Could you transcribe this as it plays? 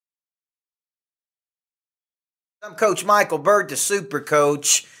I'm Coach Michael Burt, the Super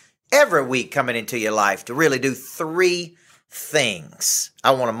Coach, every week coming into your life to really do three things.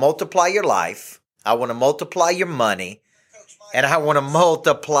 I want to multiply your life, I want to multiply your money, and I want to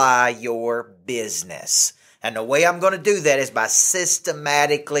multiply your business. And the way I'm going to do that is by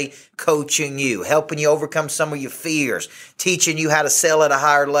systematically coaching you, helping you overcome some of your fears, teaching you how to sell at a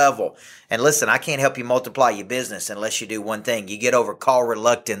higher level. And listen, I can't help you multiply your business unless you do one thing. You get over call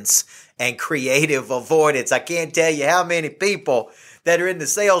reluctance and creative avoidance. I can't tell you how many people that are in the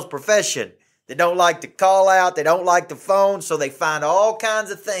sales profession that don't like to call out, they don't like the phone, so they find all kinds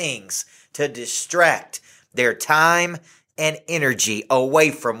of things to distract their time and energy away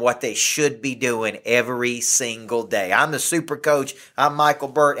from what they should be doing every single day. I'm the Super Coach. I'm Michael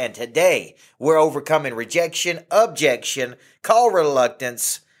Burt, and today we're overcoming rejection, objection, call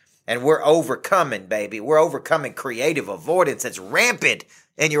reluctance, and we're overcoming, baby. We're overcoming creative avoidance that's rampant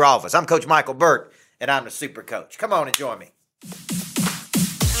in your office. I'm Coach Michael Burt, and I'm the Super Coach. Come on and join me.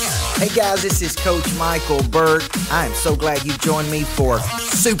 Hey guys, this is Coach Michael Burt. I am so glad you joined me for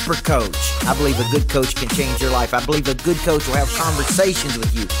Super Coach. I believe a good coach can change your life. I believe a good coach will have conversations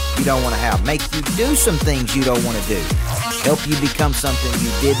with you don't want to have, make you do some things you don't want to do, help you become something you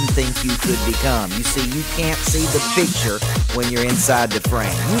didn't think you could become. You see, you can't see the picture when you're inside the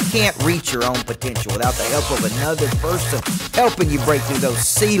frame. You can't reach your own potential without the help of another person helping you break through those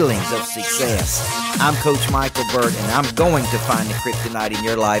ceilings of success. I'm Coach Michael Burt, and I'm going to find the kryptonite in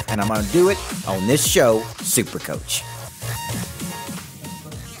your life, and I'm going to do it on this show, Super Coach.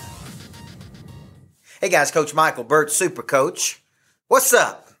 Hey guys, Coach Michael Burt, Super Coach. What's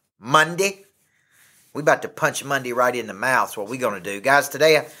up? Monday? We about to punch Monday right in the mouth. That's what we're going to do. Guys,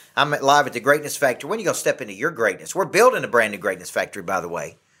 today I'm live at the Greatness Factory. When are you going to step into your greatness? We're building a brand new Greatness Factory, by the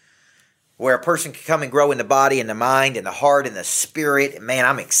way, where a person can come and grow in the body and the mind and the heart and the spirit. Man,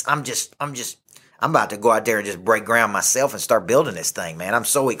 I'm about to go out there and just break ground myself and start building this thing, man. I'm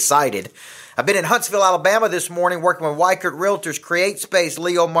so excited. I've been in Huntsville, Alabama this morning working with Weichert Realtors, Create Space,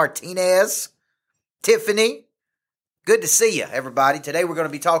 Leo Martinez, Tiffany. Good to see you, everybody. Today we're going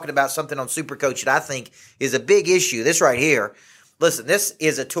to be talking about something on Super Coach that I think is a big issue. This right here, listen, this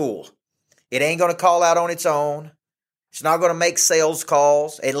is a tool. It ain't going to call out on its own. It's not going to make sales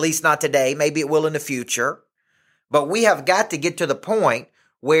calls, at least not today. Maybe it will in the future. But we have got to get to the point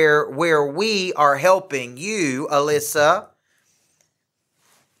where we are helping you, Alyssa,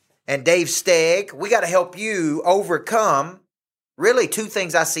 and Dave Stegg. We got to help you overcome really two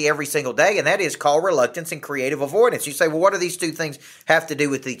things I see every single day, and that is call reluctance and creative avoidance. You say, well, what do these two things have to do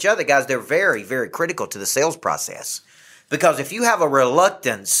with each other? Guys, they're very, very critical to the sales process. Because if you have a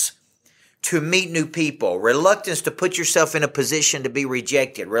reluctance to meet new people, reluctance to put yourself in a position to be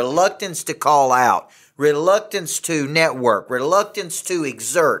rejected, reluctance to call out, reluctance to network, reluctance to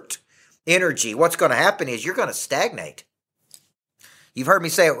exert energy, what's going to happen is you're going to stagnate. You've heard me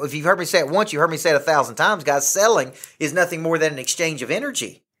say it. If you've heard me say it once, you heard me say it 1,000 times, guys. Selling is nothing more than an exchange of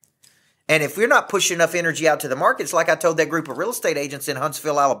energy. And if you're not pushing enough energy out to the market, it's like I told that group of real estate agents in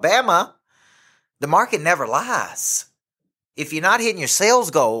Huntsville, Alabama, the market never lies. If you're not hitting your sales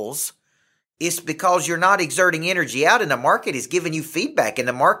goals, it's because you're not exerting energy out, and the market is giving you feedback, and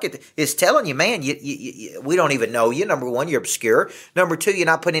the market is telling you, man, we don't even know you. Number one, you're obscure. Number two, you're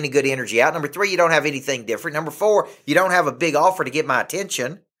not putting any good energy out. Number three, you don't have anything different. Number four, you don't have a big offer to get my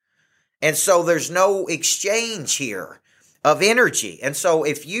attention. And so there's no exchange here of energy. And so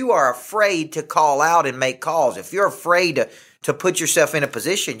if you are afraid to call out and make calls, if you're afraid to put yourself in a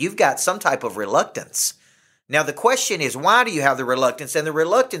position, you've got some type of reluctance. Now, the question is, why do you have the reluctance? And the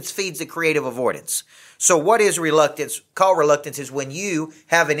reluctance feeds the creative avoidance. So what is reluctance? Call reluctance is when you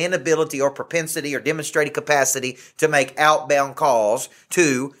have an inability or propensity or demonstrated capacity to make outbound calls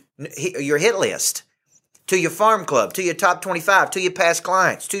to your hit list, to your farm club, to your top 25, to your past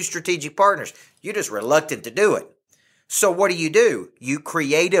clients, to strategic partners. You're just reluctant to do it. So what do? You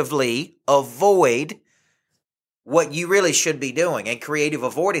creatively avoid what you really should be doing. And creative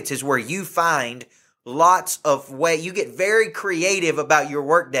avoidance is where you find lots of ways. You get very creative about your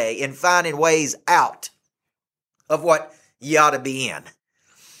workday in finding ways out of what you ought to be in.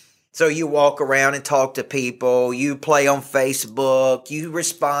 So you walk around and talk to people, you play on Facebook, you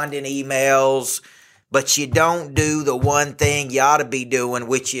respond in emails, but you don't do the one thing you ought to be doing,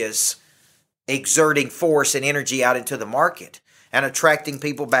 which is exerting force and energy out into the market and attracting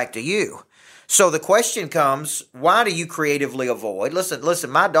people back to you. So the question comes, why do you creatively avoid?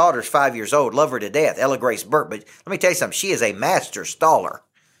 Listen, my daughter's 5 years old, love her to death, Ella Grace Burt, but let me tell you something, she is a master staller.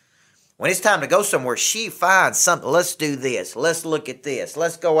 When it's time to go somewhere, she finds something, let's do this, let's look at this,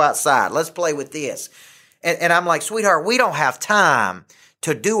 let's go outside, let's play with this. And I'm like, sweetheart, we don't have time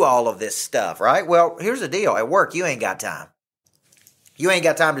to do all of this stuff, right? Well, here's the deal. At work, you ain't got time. You ain't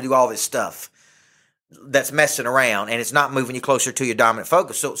got time to do all this stuff that's messing around, and it's not moving you closer to your dominant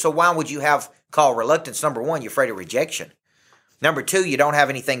focus. So why would you have call reluctance? Number one, you're afraid of rejection. Number two, you don't have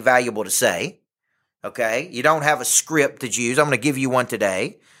anything valuable to say. Okay? You don't have a script to use. I'm going to give you one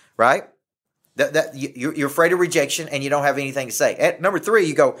today, right? You're afraid of rejection, and you don't have anything to say. At number three,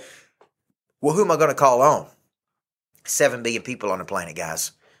 you go, well, who am I going to call on? 7 billion people on the planet,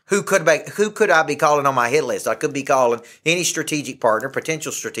 guys. Who could I be calling on my hit list? I could be calling any strategic partner,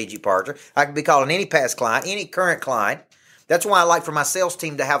 potential strategic partner. I could be calling any past client, any current client. That's why I like for my sales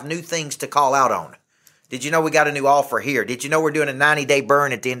team to have new things to call out on. Did you know we got a new offer here? Did you know we're doing a 90-day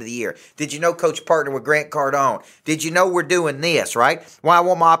burn at the end of the year? Did you know Coach partnered with Grant Cardone? Did you know we're doing this, right? Why I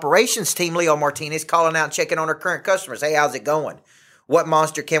want my operations team, Leo Martinez, calling out and checking on our current customers. Hey, how's it going? What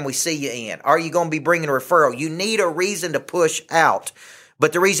monster can we see you in? Are you going to be bringing a referral? You need a reason to push out.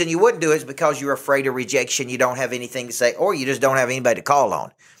 But the reason you wouldn't do it is because you're afraid of rejection, you don't have anything to say, or you just don't have anybody to call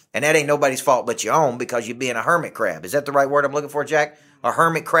on. And that ain't nobody's fault but your own because you're being a hermit crab. Is that the right word I'm looking for, Jack? A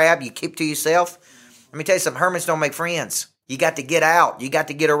hermit crab, you keep to yourself? Let me tell you something, hermits don't make friends. You got to get out. You got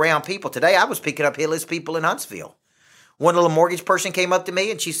to get around people. Today I was picking up hit list people in Huntsville. One little mortgage person came up to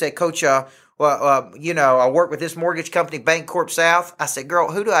me and she said, Coach, I work with this mortgage company, Bancorp South. I said,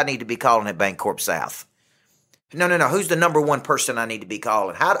 girl, who do I need to be calling at Bancorp South? No. Who's the number one person I need to be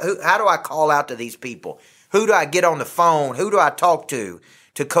calling? How do I call out to these people? Who do I get on the phone? Who do I talk to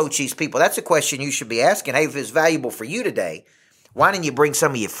coach these people? That's a question you should be asking. Hey, if it's valuable for you today, why didn't you bring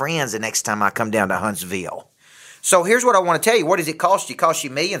some of your friends the next time I come down to Huntsville? So here's what I want to tell you. What does it cost you? It costs you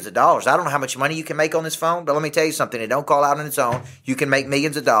millions of dollars. I don't know how much money you can make on this phone, but let me tell you something. It don't call out on its own. You can make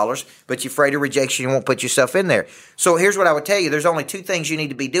millions of dollars, but you're afraid of rejection. You won't put yourself in there. So here's what I would tell you. There's only 2 things you need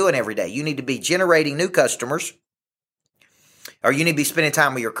to be doing every day. You need to be generating new customers, or you need to be spending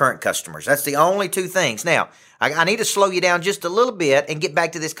time with your current customers. That's the only 2 things. Now, I need to slow you down just a little bit and get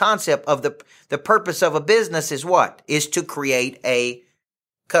back to this concept of the purpose of a business is what? Is to create a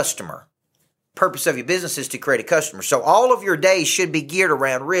customer. Purpose of your business is to create a customer. So all of your days should be geared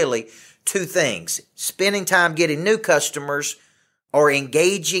around really 2 things. Spending time getting new customers or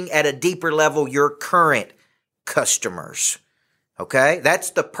engaging at a deeper level your current customers. Okay?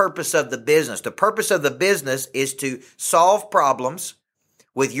 That's the purpose of the business. The purpose of the business is to solve problems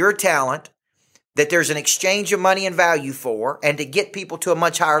with your talent that there's an exchange of money and value for, and to get people to a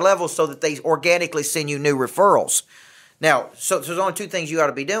much higher level so that they organically send you new referrals. Now, so there's only 2 things you ought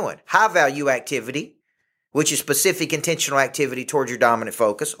to be doing. High value activity, which is specific intentional activity towards your dominant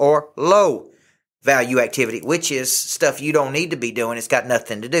focus, or low value activity, which is stuff you don't need to be doing. It's got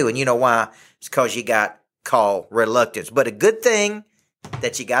nothing to do. And you know why? It's because you got call reluctance. But a good thing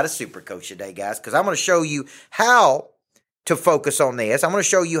that you got a super coach today, guys, because I'm going to show you how to focus on this. I'm going to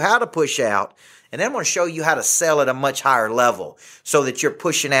show you how to push out, and then I'm going to show you how to sell at a much higher level so that you're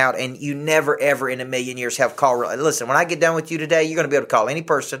pushing out and you never, ever in a million years have call. Listen, when I get done with you today, you're going to be able to call any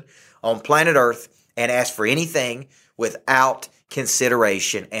person on planet Earth and ask for anything without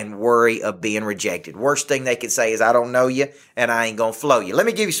consideration and worry of being rejected. Worst thing they could say is, I don't know you and I ain't going to flow you. Let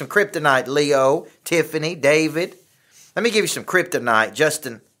me give you some kryptonite, Leo, Tiffany, David. Let me give you some kryptonite,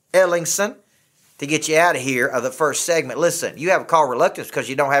 Justin Ellingson, to get you out of here of the first segment. Listen, you have a call reluctance because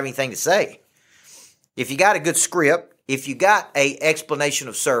you don't have anything to say. If you got a good script, if you got a explanation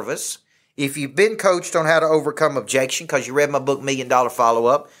of service, if you've been coached on how to overcome objection because you read my book, $1 Million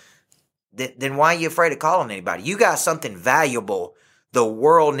Follow-Up, then why are you afraid of calling anybody? You got something valuable. The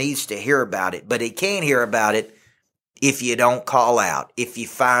world needs to hear about it, but it can't hear about it if you don't call out, if you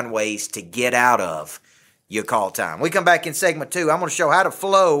find ways to get out of your call time. We come back in segment 2. I'm going to show how to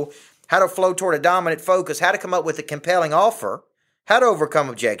flow toward a dominant focus, how to come up with a compelling offer, how to overcome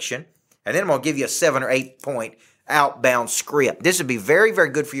objection, and then I'm going to give you a 7 or 8 point outbound script. This would be very, very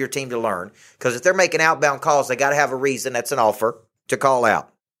good for your team to learn because if they're making outbound calls, they got to have a reason. That's an offer to call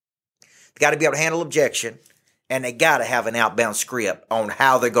out. They got to be able to handle objection, and they got to have an outbound script on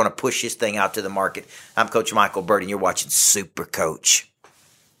how they're going to push this thing out to the market. I'm Coach Michael Burt, and you're watching Super Coach.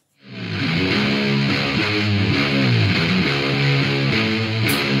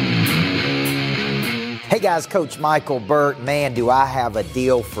 Hey guys, Coach Michael Burt. Man, do I have a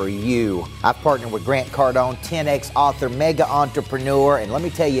deal for you. I've partnered with Grant Cardone, 10X author, mega entrepreneur, and let me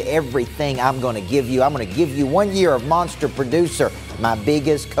tell you everything I'm going to give you. I'm going to give you 1 year of Monster Producer, my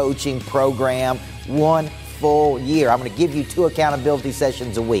biggest coaching program, 1 full year. I'm going to give you 2 accountability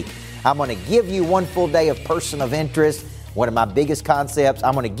sessions a week. I'm going to give you 1 full day of Person of Interest, one of my biggest concepts.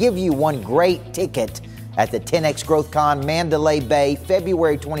 I'm going to give you 1 great ticket at the 10X Growth Con, Mandalay Bay,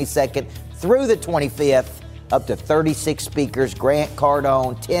 February 22nd through the 25th. up to 36 speakers, Grant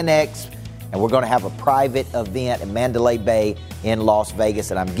Cardone, 10X, and we're going to have a private event in Mandalay Bay in Las Vegas,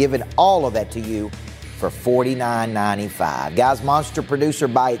 and I'm giving all of that to you for $49.95. Guys, Monster Producer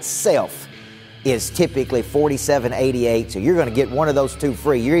by itself is typically $47.88, so you're going to get one of those two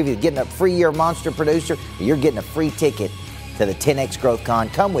free. You're either getting a free year of Monster Producer, or you're getting a free ticket to the 10X Growth Con.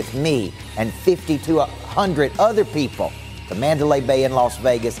 Come with me and 50 to 100 other people to Mandalay Bay in Las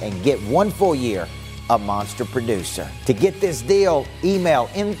Vegas and get one full year of Monster Producer. To get this deal, email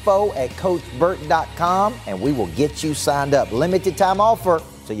info@coachburt.com and we will get you signed up. Limited time offer,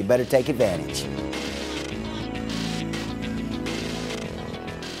 so you better take advantage.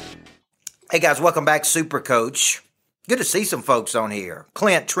 Hey guys, welcome back, Super Coach. Good to see some folks on here.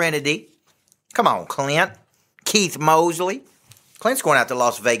 Clint Trinity. Come on, Clint. Keith Mosley. Clint's going out to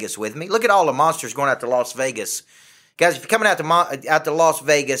Las Vegas with me. Look at all the monsters going out to Las Vegas. Guys, if you're coming out to Las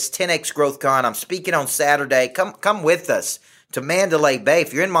Vegas, 10X Growth Con, I'm speaking on Saturday. Come with us to Mandalay Bay.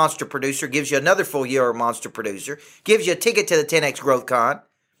 If you're in Monster Producer, gives you another full year of Monster Producer. Gives you a ticket to the 10X Growth Con.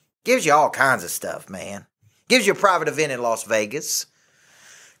 Gives you all kinds of stuff, man. Gives you a private event in Las Vegas.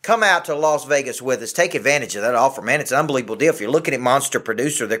 Come out to Las Vegas with us. Take advantage of that offer, man. It's an unbelievable deal. If you're looking at Monster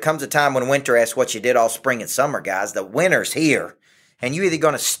Producer, there comes a time when winter asks what you did all spring and summer, guys. The winter's here. And you're either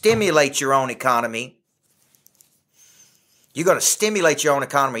going to stimulate your own economy, you're going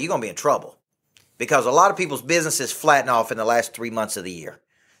to be in trouble. Because a lot of people's businesses flatten off in the last 3 months of the year.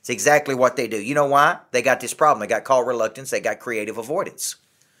 It's exactly what they do. You know why? They got this problem. They got call reluctance. They got creative avoidance.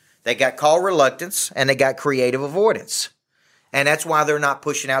 They got call reluctance and they got creative avoidance. And that's why they're not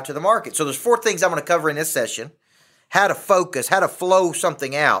pushing out to the market. So there's 4 things I'm going to cover in this session. How to focus, how to flow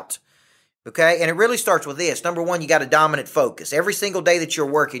something out. Okay? And it really starts with this. Number 1, you got a dominant focus. Every single day that you're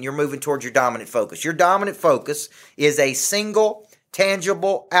working, you're moving towards your dominant focus. Your dominant focus is a single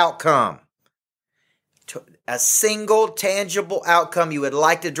tangible outcome. A single tangible outcome you would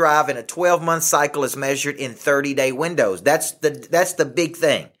like to drive in a 12-month cycle is measured in 30-day windows. That's the big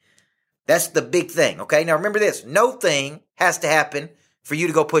thing. That's the big thing, okay? Now remember this. No thing has to happen for you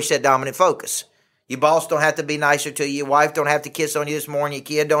to go push that dominant focus. Your boss don't have to be nicer to you. Your wife don't have to kiss on you this morning. Your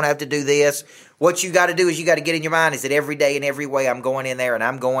kid don't have to do this. What you got to do is you got to get in your mind is that every day and every way I'm going in there and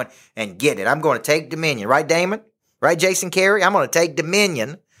I'm going and get it. I'm going to take dominion. Right, Damon? Right, Jason Carey? I'm going to take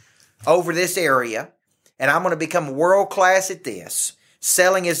dominion over this area and I'm going to become world-class at this.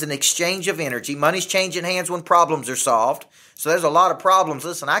 Selling is an exchange of energy. Money's changing hands when problems are solved. So there's a lot of problems.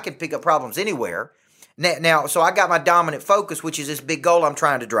 Listen, I can pick up problems anywhere. Now, so I got my dominant focus, which is this big goal I'm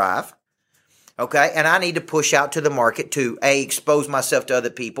trying to drive. Okay, and I need to push out to the market to, expose myself to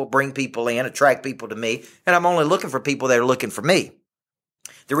other people, bring people in, attract people to me, and I'm only looking for people that are looking for me.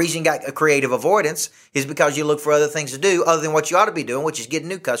 The reason you got a creative avoidance is because you look for other things to do other than what you ought to be doing, which is getting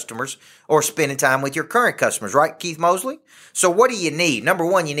new customers or spending time with your current customers, right, Keith Mosley? So what do you need? Number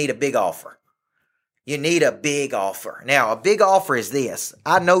 1, you need a big offer. You need a big offer. Now, a big offer is this.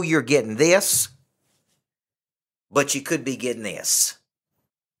 I know you're getting this, but you could be getting this.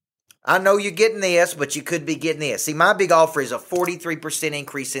 I know you're getting this, but you could be getting this. See, my big offer is a 43%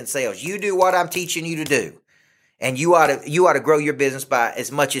 increase in sales. You do what I'm teaching you to do, and you ought to grow your business by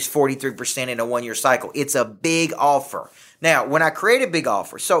as much as 43% in a 1-year cycle. It's a big offer. Now, when I create a big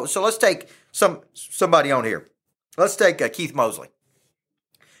offer, so let's take somebody on here. Let's take Keith Mosley.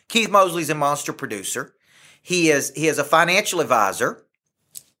 Keith Mosley's a Monster Producer. He is a financial advisor.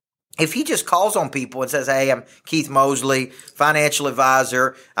 If he just calls on people and says, "Hey, I'm Keith Mosley, financial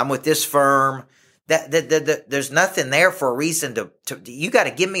advisor. I'm with this firm," that there's nothing there for a reason to you got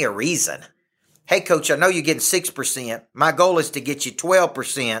to give me a reason. Hey, coach, I know you're getting 6%. My goal is to get you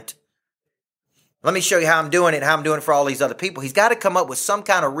 12%. Let me show you how I'm doing it and how I'm doing it for all these other people. He's got to come up with some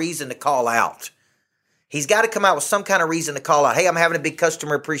kind of reason to call out. He's got to come out with some kind of reason to call out. Hey, I'm having a big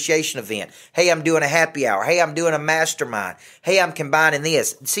customer appreciation event. Hey, I'm doing a happy hour. Hey, I'm doing a mastermind. Hey, I'm combining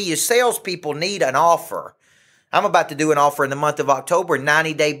this. See, your salespeople need an offer. I'm about to do an offer in the month of October,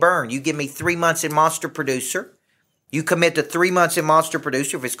 90-day burn. You give me 3 months in Monster Producer. You commit to 3 months in Monster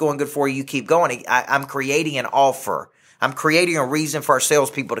Producer. If it's going good for you, you keep going. I'm creating an offer. I'm creating a reason for our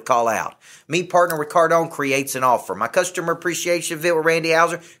salespeople to call out. Me partnering with Cardone creates an offer. My customer appreciation event with Randy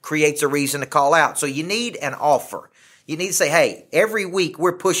Hauser creates a reason to call out. So you need an offer. You need to say, hey, every week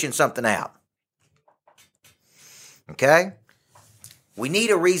we're pushing something out. Okay? We need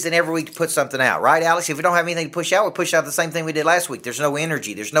a reason every week to put something out, right, Alex? If we don't have anything to push out, we push out the same thing we did last week. There's no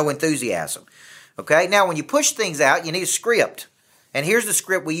energy. There's no enthusiasm. Okay? Now, when you push things out, you need a script. And here's the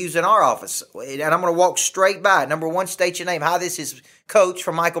script we use in our office. And I'm going to walk straight by it. Number 1, state your name. Hi, this is Coach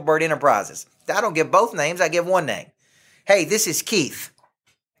from Michael Burt Enterprises. I don't give both names. I give one name. Hey, this is Keith.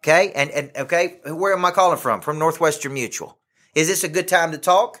 Okay, and okay, where am I calling from? From Northwestern Mutual. Is this a good time to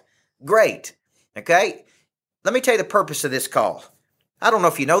talk? Great. Okay, let me tell you the purpose of this call. I don't know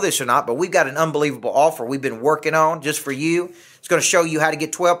if you know this or not, but we've got an unbelievable offer we've been working on just for you. It's going to show you how to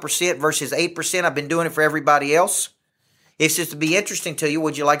get 12% versus 8%. I've been doing it for everybody else. It's just to be interesting to you.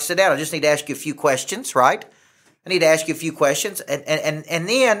 Would you like to sit down? I just need to ask you a few questions, right? I need to ask you a few questions. And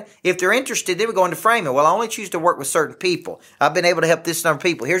then if they're interested, then we go into framing. Well, I only choose to work with certain people. I've been able to help this number of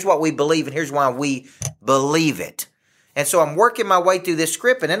people. Here's what we believe, and here's why we believe it. And so I'm working my way through this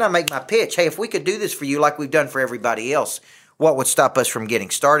script, and then I make my pitch. Hey, if we could do this for you like we've done for everybody else, what would stop us from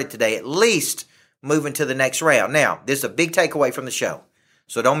getting started today? At least moving to the next round. Now, this is a big takeaway from the show,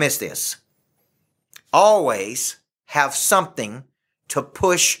 so don't miss this. Always have something to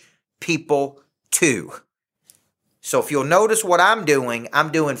push people to. So if you'll notice what I'm doing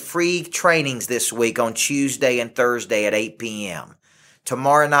free trainings this week on Tuesday and Thursday at 8 p.m.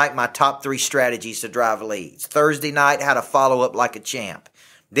 Tomorrow night, my top 3 strategies to drive leads. Thursday night, how to follow up like a champ.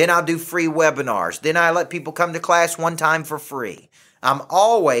 Then I'll do free webinars. Then I let people come to class one time for free. I'm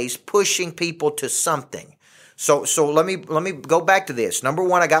always pushing people to something. So let me go back to this. Number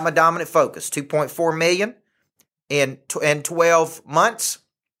 1, I got my dominant focus, 2.4 million in 12 months,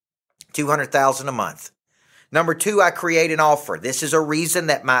 200,000 a month. Number 2, I create an offer. This is a reason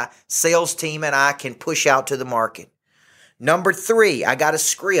that my sales team and I can push out to the market. Number 3, I got a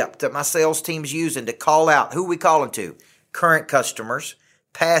script that my sales team's using to call out. Who we calling to? Current customers,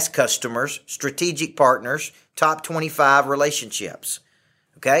 past customers, strategic partners, top 25 relationships.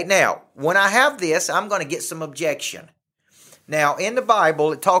 Okay, now, when I have this, I'm going to get some objection. Now, in the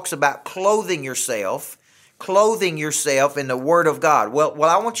Bible, it talks about clothing yourself in the Word of God. Well, what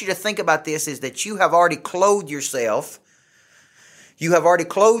I want you to think about this is that you have already clothed yourself. You have already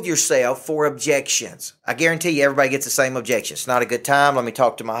clothed yourself for objections. I guarantee you everybody gets the same objection. It's not a good time. Let me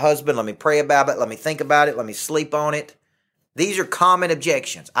talk to my husband. Let me pray about it. Let me think about it. Let me sleep on it. These are common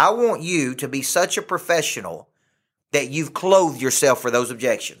objections. I want you to be such a professional that you've clothed yourself for those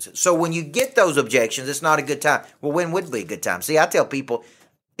objections. So when you get those objections, it's not a good time. Well, when would be a good time? See, I tell people,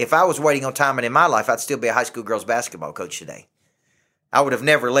 if I was waiting on timing in my life, I'd still be a high school girls basketball coach today. I would have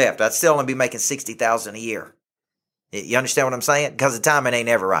never left. I'd still only be making $60,000 a year. You understand what I'm saying? Because the timing ain't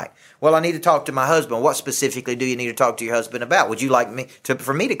ever right. Well, I need to talk to my husband. What specifically do you need to talk to your husband about? Would you like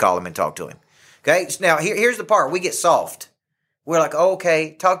for me to call him and talk to him? Okay. Now here's the part. We get soft. We're like,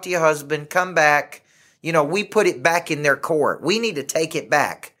 okay, talk to your husband. Come back. We put it back in their court. We need to take it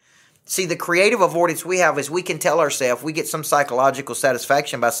back. See, the creative avoidance we have is we can tell ourselves, we get some psychological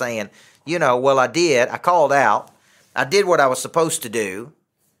satisfaction by saying, well, I called out. I did what I was supposed to do.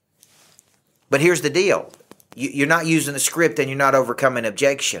 But here's the deal. You're not using a script and you're not overcoming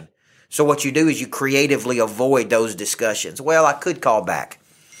objection. So what you do is you creatively avoid those discussions. Well, I could call back.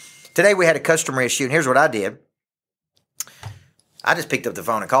 Today we had a customer issue, and here's what I did. I just picked up the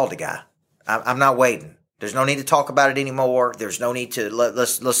phone and called the guy. I'm not waiting. There's no need to talk about it anymore. There's no need to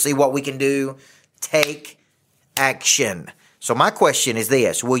let's see what we can do. Take action. So my question is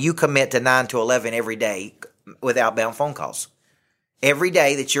this: will you commit to 9 to 11 every day with outbound phone calls? Every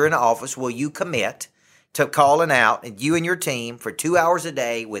day that you're in the office, will you commit to calling out, and you and your team, for 2 hours a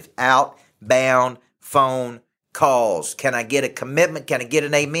day with outbound phone calls? Can I get a commitment? Can I get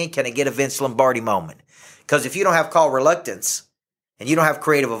an amen? Can I get a Vince Lombardi moment? Because if you don't have call reluctance and you don't have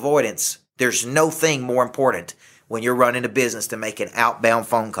creative avoidance, there's no thing more important when you're running a business than making outbound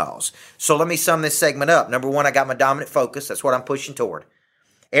phone calls. So let me sum this segment up. Number 1, I got my dominant focus. That's what I'm pushing toward.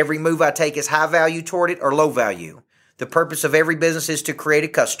 Every move I take is high value toward it or low value. The purpose of every business is to create a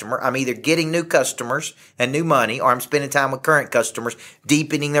customer. I'm either getting new customers and new money, or I'm spending time with current customers,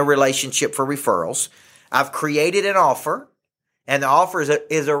 deepening their relationship for referrals. I've created an offer, and the offer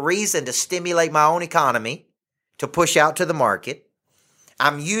is a reason to stimulate my own economy, to push out to the market.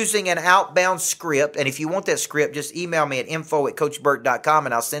 I'm using an outbound script, and if you want that script, just email me at info@coachburt.com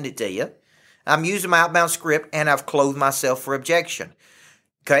and I'll send it to you. I'm using my outbound script, and I've clothed myself for objection.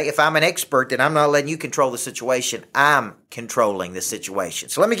 Okay, if I'm an expert, then I'm not letting you control the situation. I'm controlling the situation.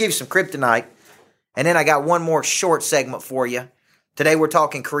 So let me give you some kryptonite, and then I got one more short segment for you. Today we're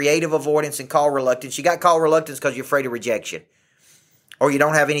talking creative avoidance and call reluctance. You got call reluctance because you're afraid of rejection, or you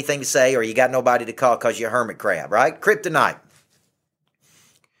don't have anything to say, or you got nobody to call because you're a hermit crab, right? Kryptonite.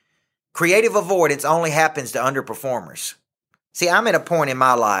 Creative avoidance only happens to underperformers. See, I'm at a point in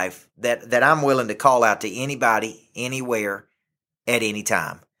my life that I'm willing to call out to anybody, anywhere, at any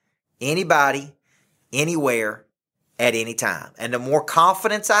time. Anybody, anywhere, at any time. And the more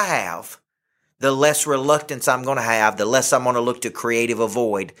confidence I have, the less reluctance I'm going to have, the less I'm going to look to creative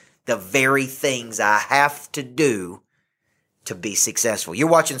avoid the very things I have to do to be successful. You're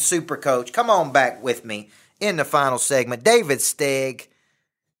watching Super Coach. Come on back with me in the final segment. David Stegg,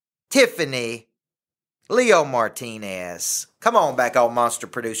 Tiffany, Leo Martinez. Come on back, all monster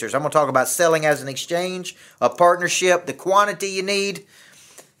producers. I'm going to talk about selling as an exchange, a partnership, the quantity you need.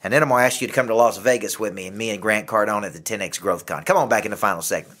 And then I'm going to ask you to come to Las Vegas with me and Grant Cardone at the 10X Growth Con. Come on back in the final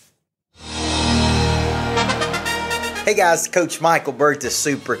segment. Hey guys, Coach Michael Burt, the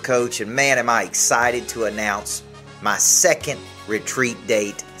Super Coach, and man, am I excited to announce my second retreat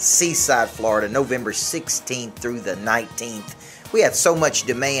date, Seaside, Florida, November 16th through the 19th. We have so much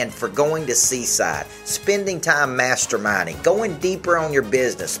demand for going to Seaside, spending time masterminding, going deeper on your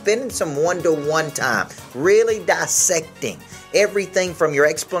business, spending some one-to-one time, really dissecting everything from your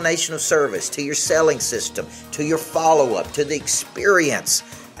explanation of service to your selling system, to your follow-up, to the experience.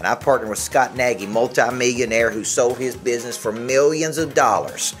 And I partner with Scott Nagy, multimillionaire who sold his business for millions of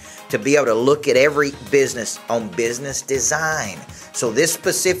dollars, to be able to look at every business on business design. So this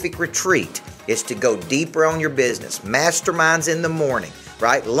specific retreat is to go deeper on your business. Masterminds in the morning,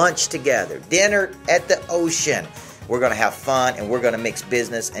 right? Lunch together, dinner at the ocean. We're going to have fun and we're going to mix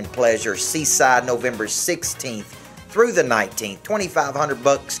business and pleasure. Seaside, November 16th through the 19th.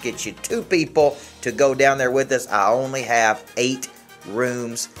 $2,500 gets you 2 people to go down there with us. I only have 8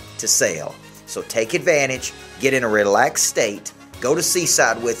 rooms to sell. So take advantage, get in a relaxed state, go to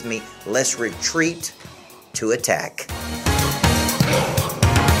Seaside with me. Let's retreat to attack.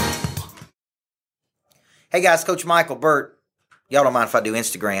 Hey guys, Coach Michael Burt. Y'all don't mind if I do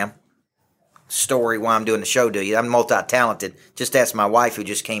Instagram story while I'm doing the show, do you? I'm multi-talented. Just ask my wife who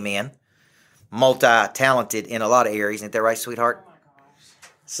just came in. Multi-talented in a lot of areas. Ain't that right, sweetheart? Oh my gosh.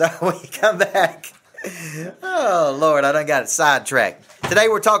 So we come back. Oh, Lord, I done got it sidetracked. Today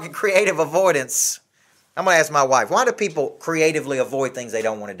we're talking creative avoidance. I'm going to ask my wife, why do people creatively avoid things they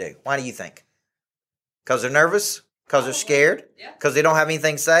don't want to do? Why do you think? Because they're nervous? Because they're scared? Because they don't have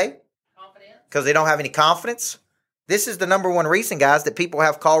anything to say? Because they don't have any confidence? This is the number one reason, guys, that people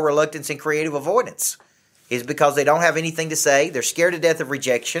have call reluctance and creative avoidance, is because they don't have anything to say. They're scared to death of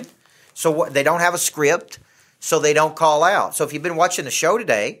rejection. So they don't have a script, so they don't call out. So if you've been watching the show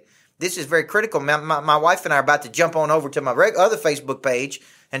today, this is very critical. My wife and I are about to jump on over to my other Facebook page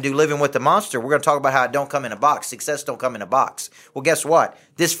and do Living with the Monster. We're going to talk about how it don't come in a box. Success don't come in a box. Well, guess what?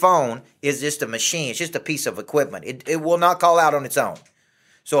 This phone is just a machine. It's just a piece of equipment. It will not call out on its own.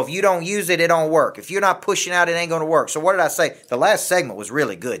 So if you don't use it, it don't work. If you're not pushing out, it ain't going to work. So what did I say? The last segment was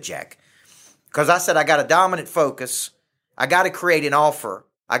really good, Jack. Because I said I got a dominant focus. I got to create an offer.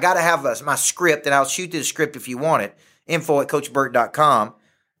 I got to have my script, and I'll shoot you the script if you want it. info@coachburt.com.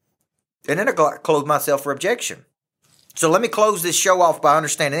 And then I close myself for objection. So let me close this show off by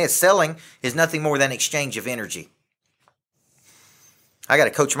understanding this. Selling is nothing more than exchange of energy. I got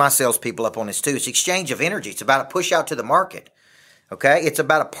to coach my salespeople up on this too. It's exchange of energy. It's about a push out to the market. Okay? It's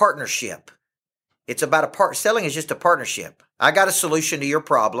about a partnership. It's about selling is just a partnership. I got a solution to your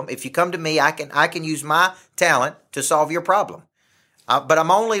problem. If you come to me, I can use my talent to solve your problem. But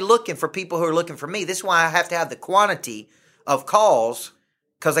I'm only looking for people who are looking for me. This is why I have to have the quantity of calls,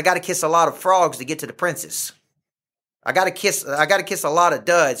 because I got to kiss a lot of frogs to get to the princess. I got to kiss a lot of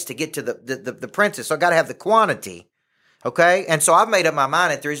duds to get to the princess. So I got to have the quantity. Okay? And so I've made up my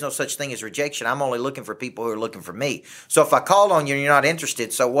mind that there is no such thing as rejection. I'm only looking for people who are looking for me. So if I call on you and you're not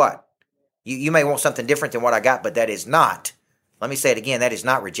interested, so what? You may want something different than what I got, but that is not, let me say it again, that is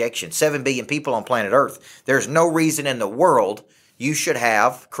not rejection. 7 billion people on planet Earth. There's no reason in the world you should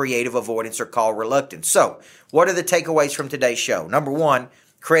have creative avoidance or call reluctance. So what are the takeaways from today's show? Number 1,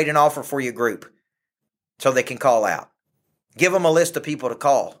 create an offer for your group so they can call out. Give them a list of people to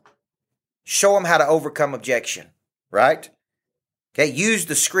call. Show them how to overcome objection, right? Okay, use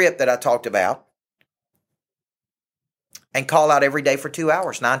the script that I talked about and call out every day for 2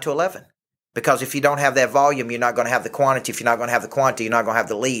 hours, 9 to 11. Because if you don't have that volume, you're not going to have the quantity. If you're not going to have the quantity, you're not going to have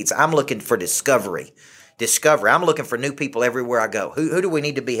the leads. I'm looking for discovery. I'm looking for new people everywhere I go. Who do we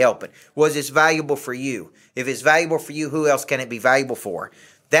need to be helping? Was this valuable for you? If it's valuable for you, who else can it be valuable for?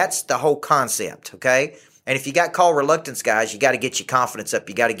 That's the whole concept, okay? And if you got call reluctance, guys, you got to get your confidence up.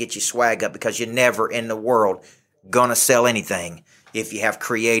 You got to get your swag up, because you're never in the world going to sell anything if you have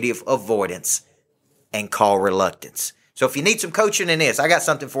creative avoidance and call reluctance. So if you need some coaching in this, I got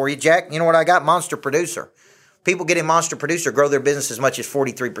something for you, Jack. You know what I got? Monster Producer. People get in Monster Producer, grow their business as much as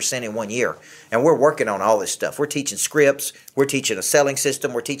 43% in 1 year. And we're working on all this stuff. We're teaching scripts. We're teaching a selling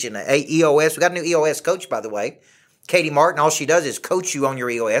system. We're teaching an EOS. We got a new EOS coach, by the way. Katie Martin, all she does is coach you on your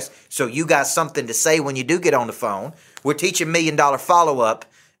EOS, so you got something to say when you do get on the phone. We're teaching $1 Million follow-up,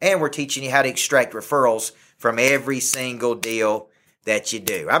 and we're teaching you how to extract referrals from every single deal that you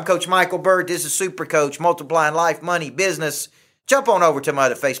do. I'm Coach Michael Burt. This is Super Coach, multiplying life, money, business. Jump on over to my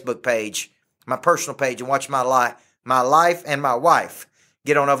other Facebook page, my personal page, and watch my life and my wife.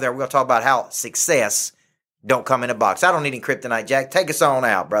 Get on over there. We're going to talk about how success don't come in a box. I don't need any kryptonite, Jack. Take us on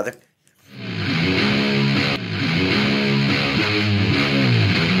out, brother.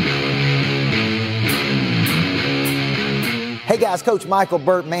 Hey guys, Coach Michael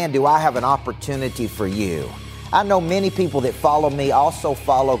Burt. Man, do I have an opportunity for you. I know many people that follow me also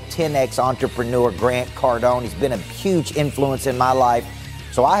follow 10X entrepreneur Grant Cardone. He's been a huge influence in my life.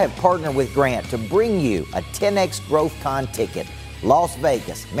 So I have partnered with Grant to bring you a 10X GrowthCon ticket. Las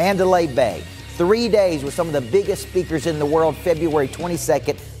Vegas, Mandalay Bay, 3 days with some of the biggest speakers in the world, February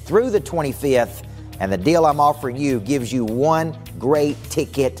 22nd through the 25th. And the deal I'm offering you gives you one great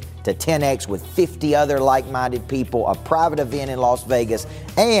ticket to 10X with 50 other like-minded people, a private event in Las Vegas,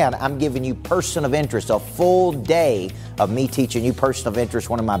 and I'm giving you Person of Interest, a full day of me teaching you Person of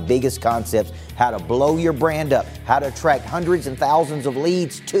Interest, one of my biggest concepts, how to blow your brand up, how to attract hundreds and thousands of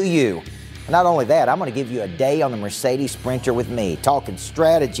leads to you. And not only that, I'm going to give you a day on the Mercedes Sprinter with me, talking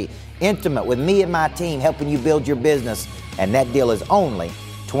strategy, intimate with me and my team, helping you build your business, and that deal is only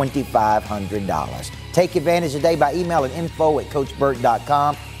 $2,500. Take advantage today by emailing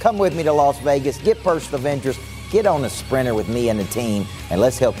info@coachburt.com. Come with me to Las Vegas, get Person of Interest, get on the Sprinter with me and the team, and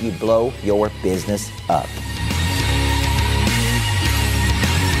let's help you blow your business up.